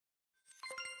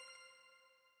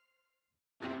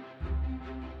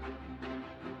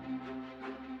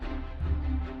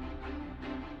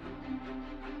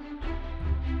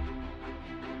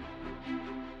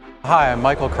Hi, I'm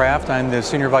Michael Kraft. I'm the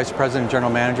Senior Vice President and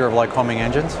General Manager of Lycoming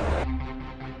Engines.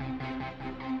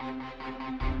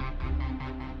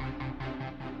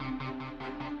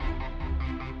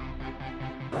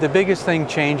 The biggest thing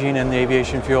changing in the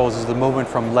aviation fuels is the movement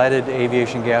from leaded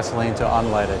aviation gasoline to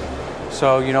unleaded.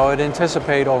 So, I'd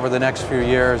anticipate over the next few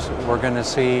years we're going to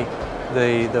see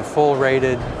the full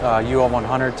rated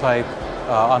UL100 type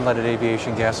unleaded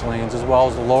aviation gasolines, as well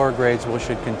as the lower grades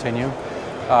should continue.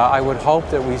 I would hope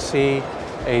that we see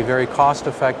a very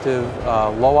cost-effective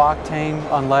low-octane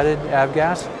unleaded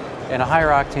avgas and a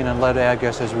higher-octane unleaded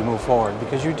avgas as we move forward,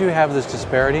 because you do have this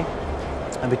disparity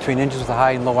between engines with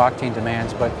high and low-octane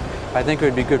demands, but I think it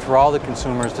would be good for all the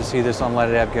consumers to see this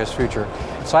unleaded avgas future.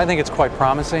 So I think it's quite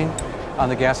promising on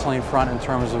the gasoline front in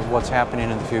terms of what's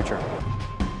happening in the future.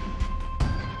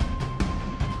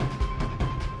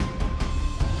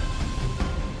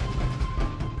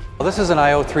 Well, this is an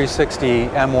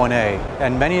IO360 M1A,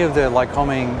 and many of the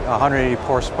Lycoming 180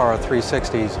 horsepower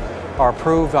 360s are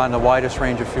approved on the widest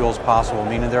range of fuels possible,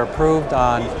 meaning they're approved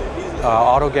on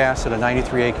autogas at a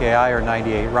 93 AKI or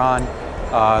 98 RON.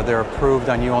 They're approved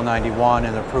on UL91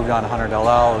 and they're approved on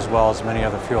 100LL, as well as many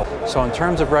other fuels. So in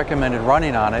terms of recommended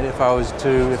running on it, if I was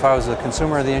a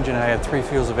consumer of the engine and I had 3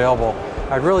 fuels available,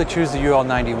 I'd really choose the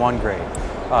UL91 grade.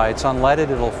 It's unleaded,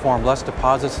 it'll form less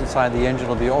deposits inside the engine,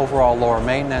 it'll be overall lower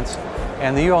maintenance,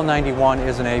 and the UL91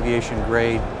 is an aviation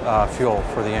grade fuel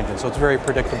for the engine, so it's very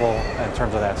predictable in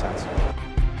terms of that sense.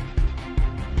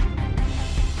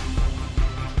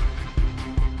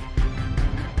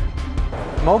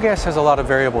 MoGas has a lot of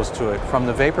variables to it. From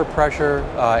the vapor pressure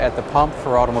at the pump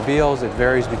for automobiles, it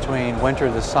varies between winter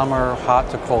to summer, hot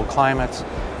to cold climates.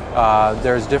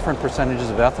 There's different percentages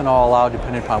of ethanol allowed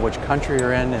depending upon which country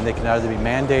you're in, and they can either be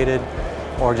mandated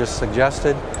or just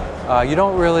suggested. You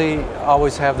don't really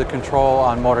always have the control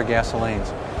on motor gasolines.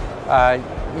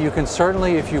 You can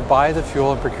certainly, if you buy the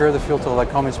fuel and procure the fuel to the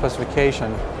Lycoming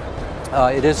specification,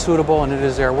 it is suitable and it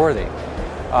is airworthy.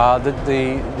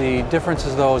 The difference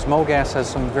is, though, is MoGas has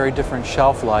some very different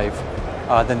shelf life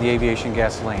than the aviation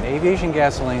gasoline. Aviation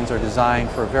gasolines are designed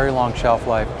for a very long shelf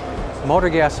life.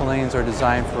 Motor gasolines are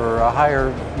designed for a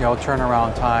higher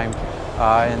turnaround time,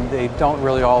 and they don't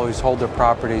really always hold their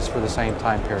properties for the same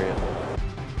time period.